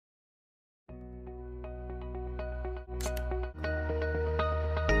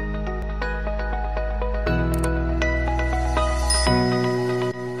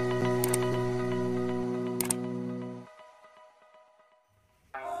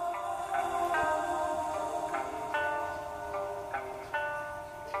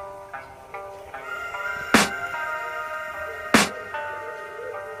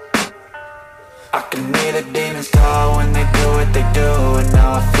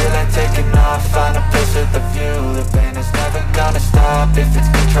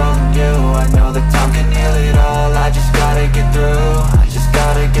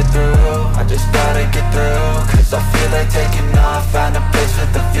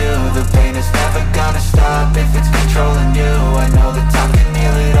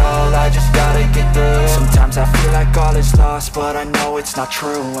but I know it's not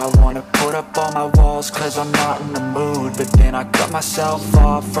true. I wanna put up all my walls cause I'm not in the mood, but then I cut myself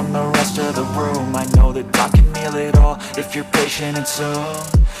off from the rest of the room. I know that time can heal it all if you're patient and soon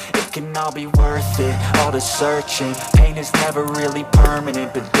it can all be worth it, all the searching. Pain is never really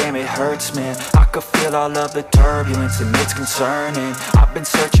permanent, but damn it hurts, man. I could feel all of the turbulence and it's concerning. I've been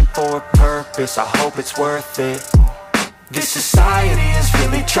searching for a purpose, I hope it's worth it. This society is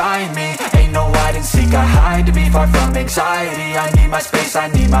really trying me. Ain't no hide and seek, I hide to be far from anxiety. I need my space,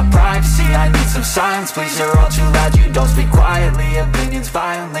 I need my privacy. I need some silence, please, you're all too loud. You don't speak quietly, opinions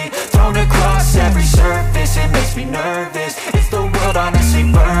violently thrown across every surface. It makes me nervous, it's the world honestly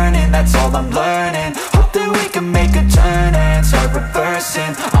burning. That's all I'm learning, hope that we can make a turn and start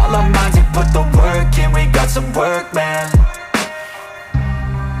reversing all our minds and put the work in. We got some work, man.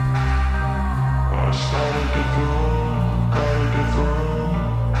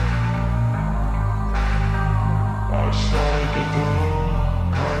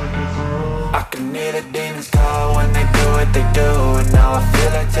 I can hear the demons call when they do what they do, and now I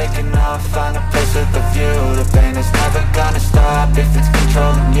feel like taking off, find a place with a view. The pain is never gonna stop if it's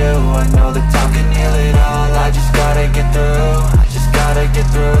controlling you. I know that time can heal it all, I just gotta get through. I just gotta get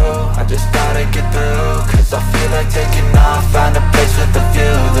through, I just gotta get through. Cause I feel like taking off, find a place with a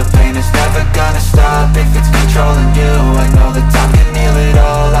view. The pain is never gonna stop if it's controlling you. I know that time can heal it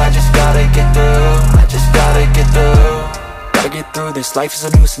all, I just gotta get through. I just gotta get through. Gotta get through this, life is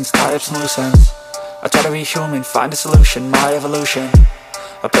a nuisance, tie up some loose ends. I try to be human, find a solution, my evolution.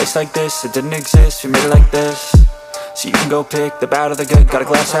 A place like this, it didn't exist, we made it like this. So you can go pick the bad or the good, got a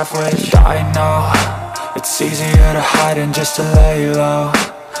glass half wish. I know, it's easier to hide than just to lay low.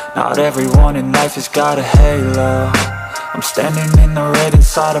 Not everyone in life has got a halo. I'm standing in the red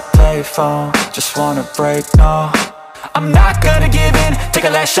inside a payphone, just wanna break, no. I'm not gonna give in, take a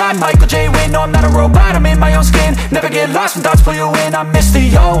last shot, Michael J. Win. No, I'm not a robot, I'm in my own skin. Never get lost when thoughts pull you in. I miss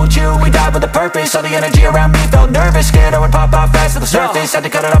the old you, we died with a purpose. All the energy around me felt nervous, scared I would pop out fast to the surface. Had to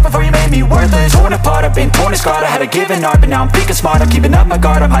cut it off before you made me worthless. Torn apart, I've been torn and scarred. I had a given art, but now I'm thinking smart. I'm keeping up my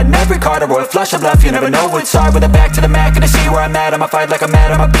guard, I'm hiding every card. A royal flush of bluff, you never know what's hard. With a back to the mat, gonna see where I'm at. I'ma fight like I'm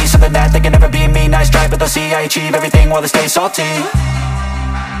mad, I'ma be something that they can never be me. Nice try, but they'll see I achieve everything while they stay salty.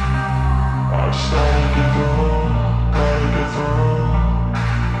 I started to go.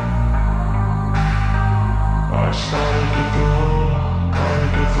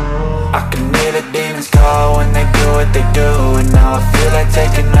 I can hear the demons call when they do what they do, and now I feel like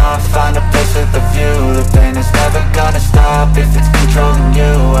taking off, find a place with a view. The pain is never gonna stop if it's